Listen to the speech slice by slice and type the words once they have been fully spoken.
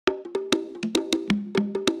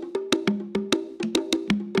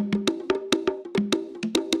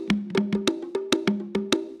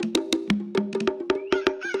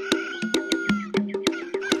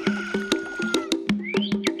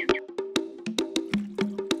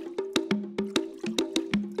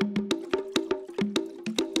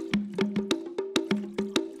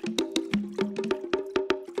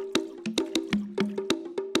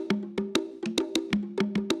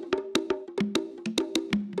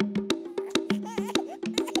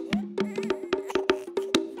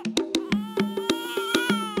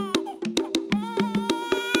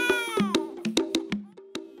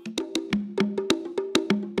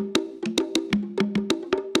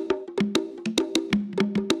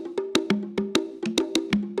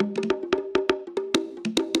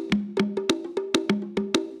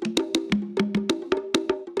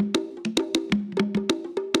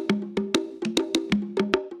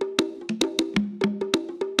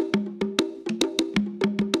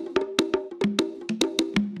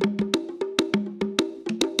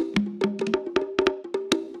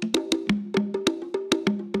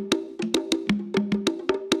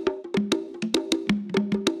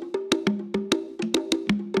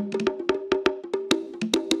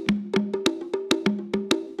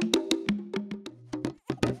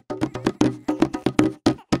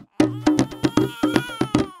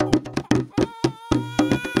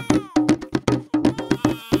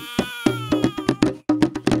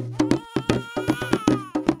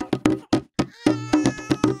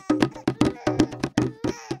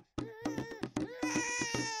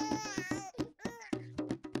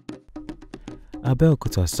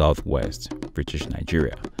Abeokuta Southwest, British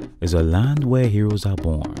Nigeria, is a land where heroes are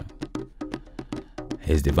born.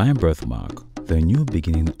 His divine birthmark, the new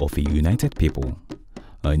beginning of a united people,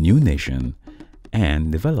 a new nation,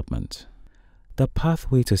 and development. The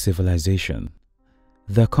pathway to civilization,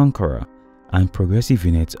 the conqueror and progressive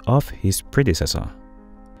unit of his predecessor.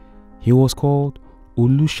 He was called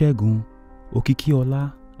Olusegun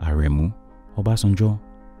Aremu Obasanjo.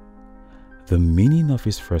 The meaning of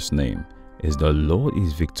his first name is the Lord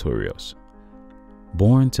is victorious.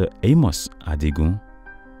 Born to Amos Adigun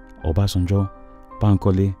Obasanjo,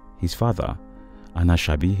 Bankole, his father, and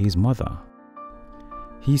Ashabi, his mother.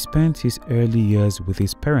 He spent his early years with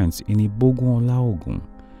his parents in Ibogun Olaogun,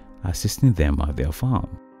 assisting them at their farm.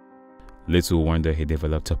 Little wonder he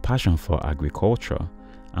developed a passion for agriculture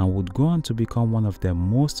and would go on to become one of the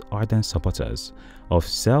most ardent supporters of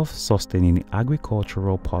self-sustaining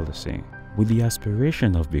agricultural policy. With the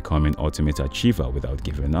aspiration of becoming ultimate achiever without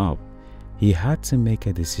giving up, he had to make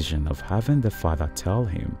a decision of having the father tell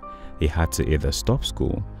him he had to either stop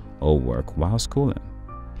school or work while schooling.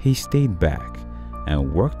 He stayed back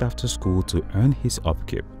and worked after school to earn his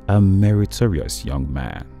upkeep, a meritorious young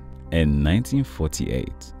man. In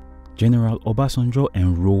 1948, General Obasanjo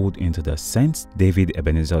enrolled into the St. David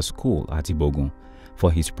Ebenezer School at Ibogun for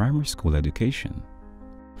his primary school education.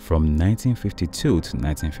 From 1952 to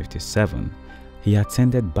 1957, he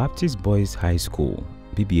attended Baptist Boys High School,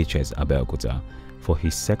 BBHS Abeokuta, for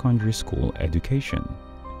his secondary school education.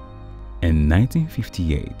 In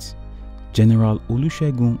 1958, General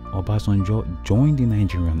Olusegun Obasanjo joined the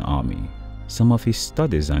Nigerian Army. Some of his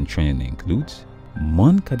studies and training include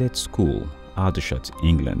Mon Cadet School, Aldershot,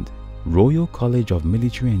 England, Royal College of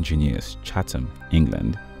Military Engineers, Chatham,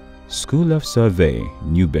 England, School of Survey,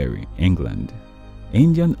 Newbury, England,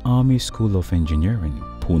 Indian Army School of Engineering,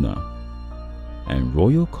 Pune, and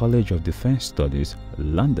Royal College of Defence Studies,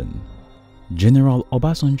 London. General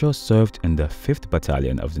Obasanjo served in the 5th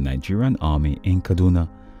Battalion of the Nigerian Army in Kaduna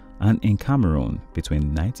and in Cameroon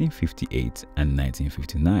between 1958 and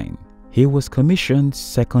 1959. He was commissioned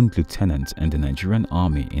 2nd Lieutenant in the Nigerian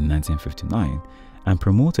Army in 1959 and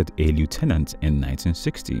promoted a lieutenant in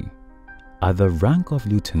 1960. At the rank of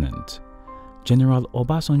lieutenant, General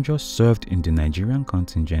Obasanjo served in the Nigerian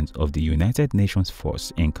contingent of the United Nations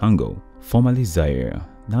Force in Congo, formerly Zaire,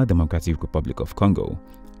 now Democratic Republic of Congo,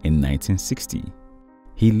 in 1960.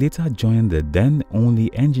 He later joined the then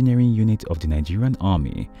only engineering unit of the Nigerian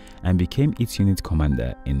Army and became its unit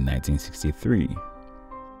commander in 1963.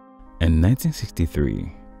 In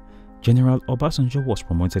 1963, General Obasanjo was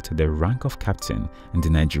promoted to the rank of captain in the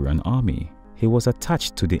Nigerian Army. He was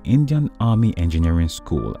attached to the Indian Army Engineering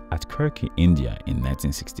School at Kirki, India in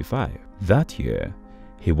 1965. That year,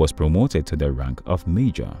 he was promoted to the rank of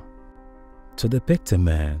major. To depict a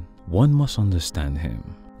man, one must understand him.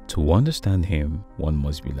 To understand him, one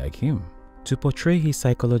must be like him. To portray his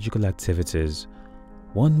psychological activities,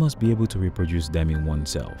 one must be able to reproduce them in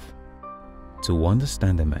oneself. To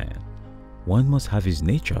understand a man, one must have his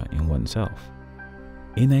nature in oneself.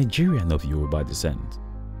 A Nigerian of Yoruba descent,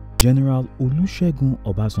 General Olusegun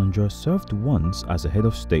Obasanjo served once as a head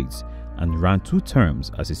of state and ran 2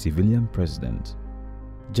 terms as a civilian president.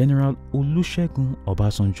 General Olusegun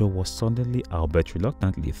Obasanjo was suddenly albeit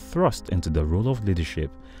reluctantly thrust into the role of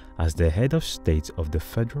leadership as the head of state of the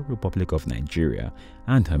Federal Republic of Nigeria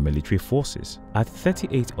and her military forces. At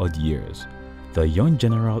 38 odd years, the young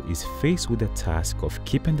general is faced with the task of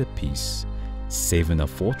keeping the peace, saving a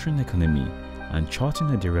faltering economy, and charting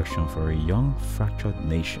a direction for a young, fractured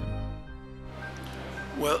nation.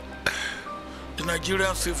 Well, the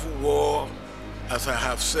Nigerian Civil War, as I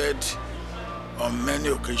have said on many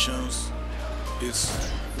occasions, is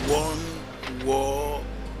one war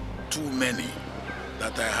too many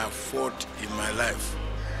that I have fought in my life.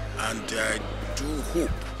 And I do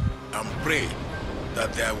hope and pray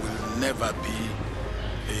that there will never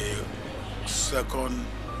be a second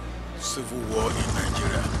civil war in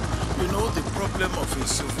Nigeria. You know, the problem of a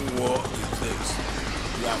civil war is this: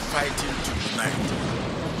 you are fighting to unite.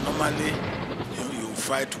 Normally, you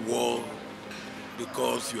fight war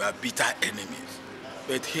because you are bitter enemies.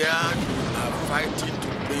 But here, you are fighting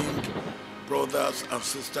to bring brothers and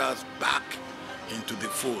sisters back into the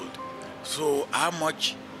fold. So how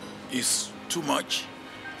much is too much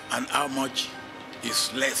and how much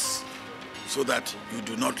is less, so that you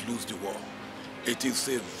do not lose the war? It is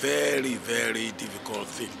a very, very difficult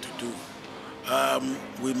thing to do.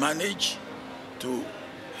 We managed to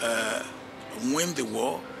win the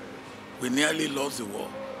war. We nearly lost the war,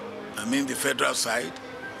 I mean the federal side.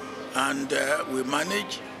 And we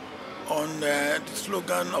managed on the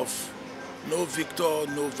slogan of no victor,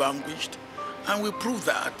 no vanquished. And we proved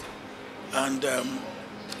that. And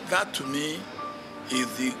that to me is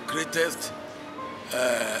the greatest,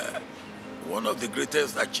 one of the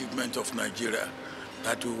greatest achievements of Nigeria,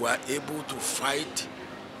 that we were able to fight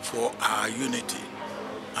for our unity.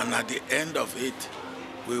 And at the end of it,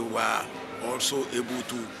 we were also able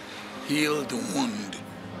to heal the wound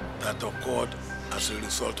that occurred as a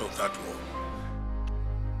result of that war.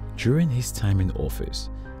 During his time in office,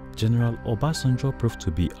 General Obasanjo proved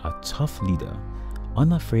to be a tough leader,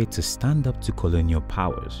 unafraid to stand up to colonial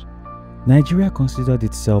powers. Nigeria considered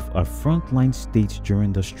itself a frontline state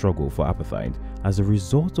during the struggle for apartheid as a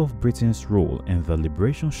result of Britain's role in the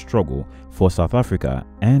liberation struggle for South Africa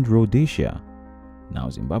and Rhodesia, now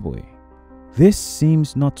Zimbabwe. This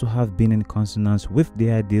seems not to have been in consonance with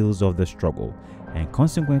the ideals of the struggle, and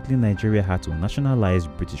consequently Nigeria had to nationalize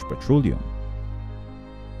British Petroleum.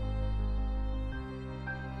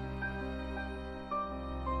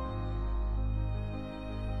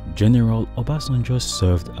 General Obasanjo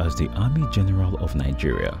served as the Army General of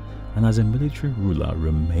Nigeria and as a military ruler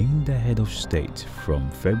remained the head of state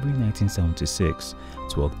from February 1976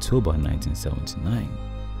 to October 1979.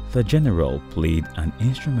 The general played an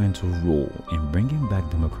instrumental role in bringing back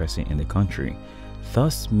democracy in the country,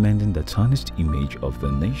 thus mending the tarnished image of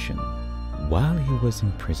the nation. While he was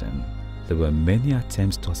in prison, there were many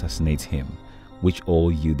attempts to assassinate him, which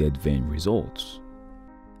all yielded vain results.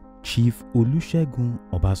 Chief Olusegun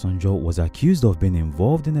Obasanjo was accused of being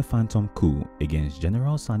involved in a phantom coup against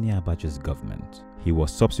General Sani Abacha's government. He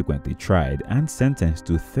was subsequently tried and sentenced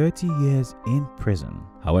to 30 years in prison.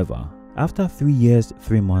 However, after 3 years,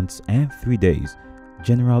 3 months and 3 days,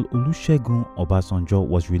 General Olusegun Obasanjo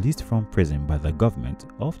was released from prison by the government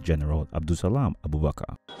of General Abdulsalam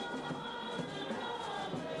Abubakar.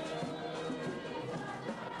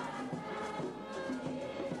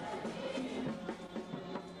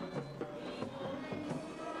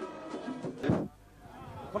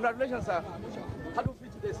 Congratulations, sir. How do you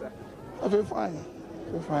feel today, sir? I feel fine.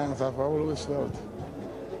 I feel fine, as I've always felt.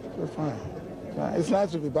 I feel fine. It's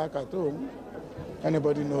nice to be back at home.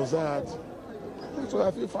 Anybody knows that. So I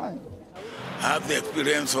feel fine. I have the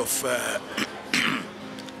experience of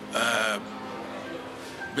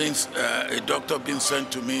being a doctor being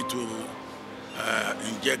sent to me to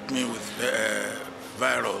inject me with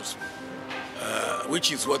virus,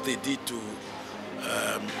 which is what they did to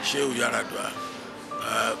Shehu Yaradua.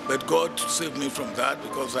 But God saved me from that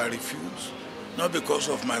because I refused, not because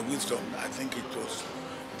of my wisdom. I think it was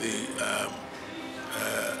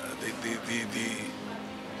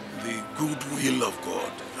the goodwill of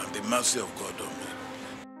God and the mercy of God on me.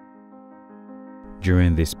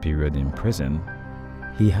 During this period in prison,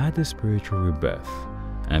 he had a spiritual rebirth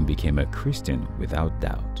and became a Christian without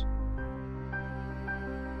doubt.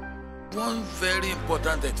 One very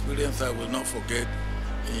important experience I will not forget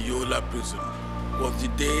in Yola prison was the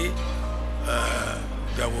day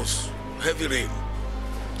there was heavy rain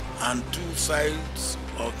and two sides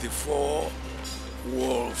of the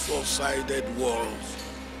four-sided walls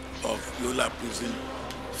of Yola prison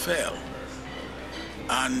fell.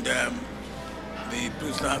 And the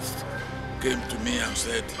prisoners came to me and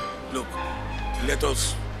said, look, let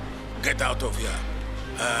us get out of here.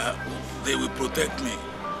 They will protect me,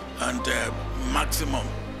 and maximum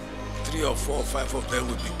 3 or 4 or 5 of them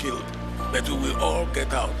will be killed, but we will all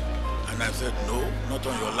get out. And I said, no, not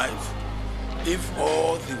on your life. If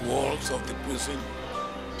all the walls of the prison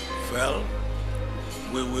fell,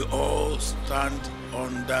 we will all stand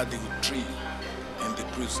under the tree in the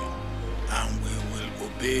prison, and we will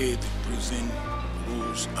obey the prison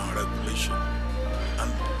rules and regulations.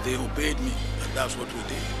 And they obeyed me, and that's what we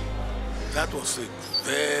did. That was a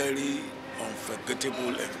very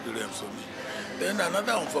unforgettable experience for me. Then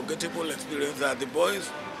another unforgettable experience are the boys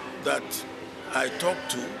that I talked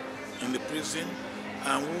to in the prison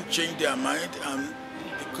and who changed their mind and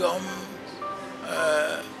become,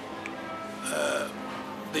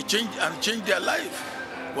 they changed their life.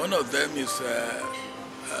 One of them is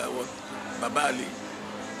Babali,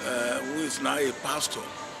 who is now a pastor.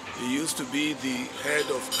 He used to be the head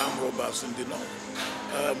of armed robbers in the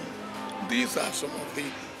north. These are some of the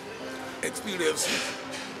experiences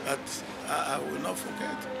that I will not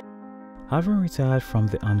forget. Having retired from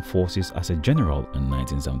the armed forces as a general in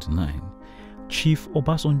 1979, Chief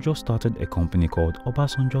Obasanjo started a company called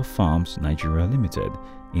Obasanjo Farms Nigeria Limited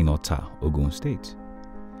in Ota, Ogun State.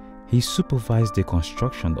 He supervised the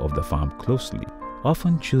construction of the farm closely,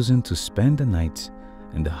 often choosing to spend the night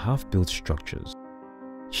in the half-built structures.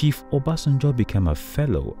 Chief Obasanjo became a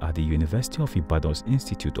fellow at the University of Ibadan's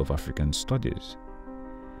Institute of African Studies.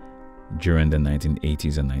 During the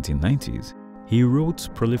 1980s and 1990s, He wrote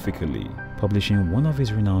prolifically, publishing one of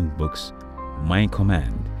his renowned books, My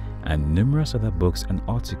Command, and numerous other books and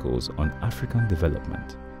articles on African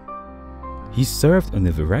development. He served on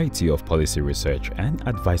a variety of policy research and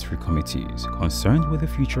advisory committees concerned with the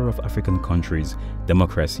future of African countries,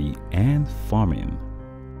 democracy, and farming.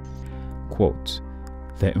 Quote,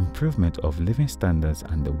 "The improvement of living standards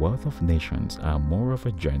and the wealth of nations are more of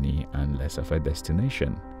a journey and less of a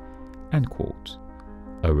destination." End quote.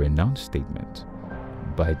 A renowned statement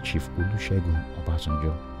by Chief Olusegun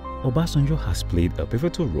Obasanjo. Obasanjo has played a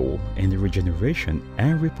pivotal role in the regeneration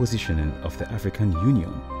and repositioning of the African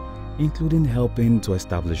Union, including helping to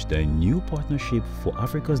establish the new Partnership for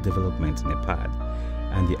Africa's Development (NEPAD)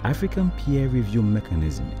 and the African Peer Review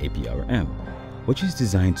Mechanism (APRM), which is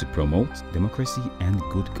designed to promote democracy and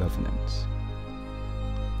good governance.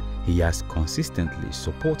 He has consistently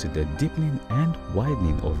supported the deepening and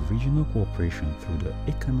widening of regional cooperation through the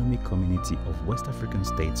Economic Community of West African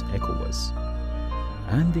States (ECOWAS)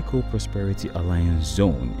 and the Co-Prosperity Alliance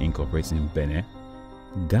Zone incorporating Benin,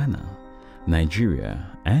 Ghana, Nigeria,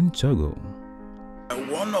 and Togo.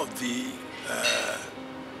 One of the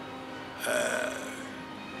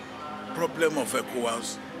problem of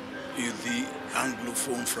ECOWAS is the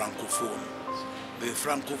Anglophone Francophone. The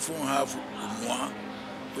Francophone have UMOA,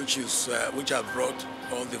 which has brought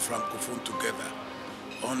all the Francophone together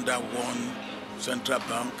under one central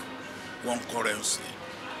bank, one currency.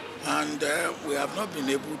 And we have not been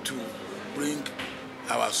able to bring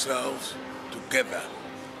ourselves together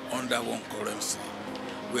under one currency.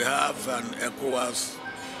 We have an ECOWAS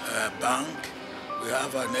bank, we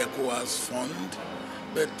have an ECOWAS fund,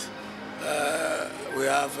 but we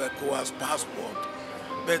have ECOWAS passport,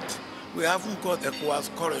 but we haven't got ECOWAS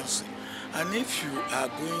currency. And if you are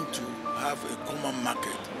going to have a common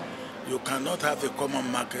market, you cannot have a common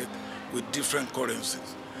market with different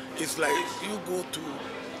currencies. It's like you go to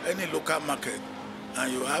any local market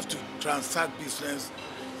and you have to transact business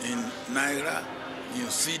in Naira, in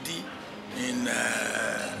CD, in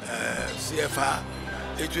CFR.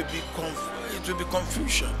 It will be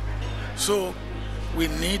confusion. So we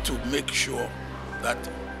need to make sure that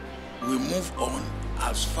we move on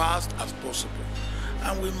as fast as possible.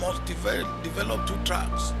 And we must develop two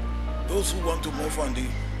tracks. Those who want to move on the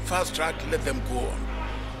fast track, let them go on.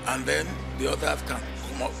 And then the others can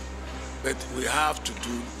come up. But we have to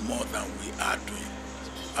do more than we are doing.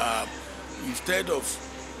 Instead of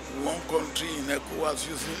one country in ECOWAS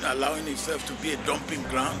allowing itself to be a dumping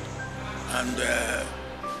ground, and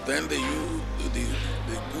then the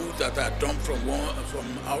goods that are dumped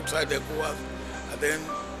from outside ECOWAS are then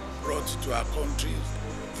brought to our countries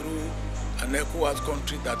through an ECOWAS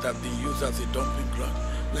country that have been used as a dumping ground.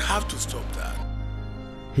 We have to stop that.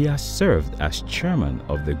 He has served as chairman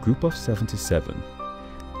of the Group of 77,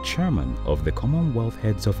 chairman of the Commonwealth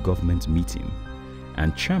Heads of Government meeting,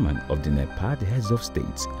 and chairman of the NEPAD Heads of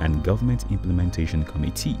States and Government Implementation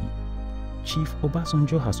Committee. Chief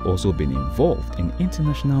Obasanjo has also been involved in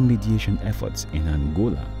international mediation efforts in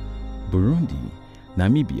Angola, Burundi,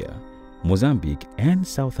 Namibia, Mozambique, and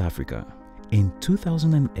South Africa. In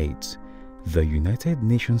 2008, the United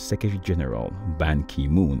Nations Secretary General Ban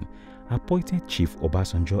Ki-moon appointed Chief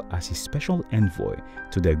Obasanjo as his special envoy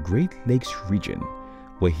to the Great Lakes region,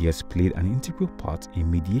 where he has played an integral part in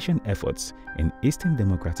mediation efforts in Eastern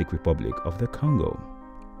Democratic Republic of the Congo.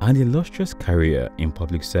 An illustrious career in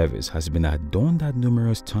public service has been adorned at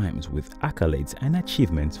numerous times with accolades and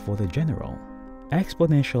achievements for the general.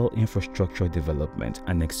 Exponential infrastructure development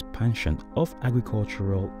and expansion of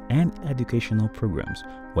agricultural and educational programs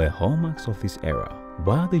were hallmarks of this era.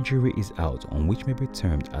 While the jury is out on which may be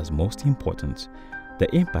termed as most important,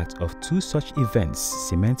 the impact of two such events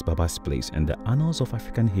cements Baba's place in the annals of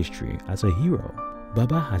African history as a hero.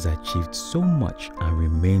 Baba has achieved so much and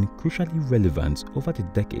remained crucially relevant over the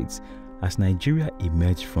decades as Nigeria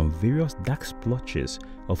emerged from various dark splotches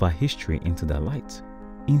of our history into the light.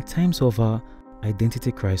 In times of our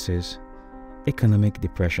identity crisis, economic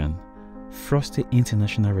depression, frosty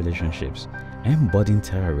international relationships, and budding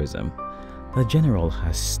terrorism, the general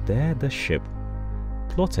has steered the ship,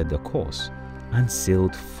 plotted the course, and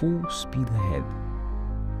sailed full speed ahead.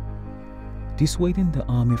 Dissuading the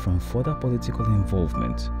army from further political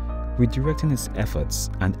involvement, redirecting its efforts,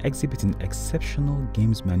 and exhibiting exceptional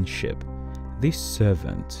gamesmanship, this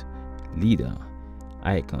servant, leader,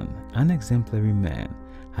 icon, and exemplary man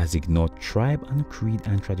has ignored tribe and creed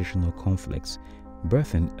and traditional conflicts,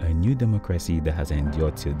 birthing a new democracy that has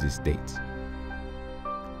endured till this date.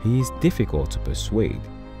 He is difficult to persuade,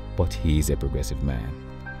 but he is a progressive man.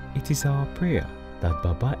 It is our prayer that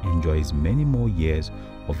Baba enjoys many more years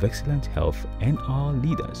of excellent health and our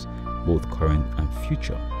leaders both current and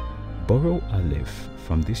future, borrow a leaf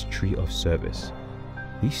from this tree of service,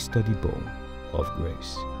 this study bowl of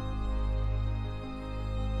grace.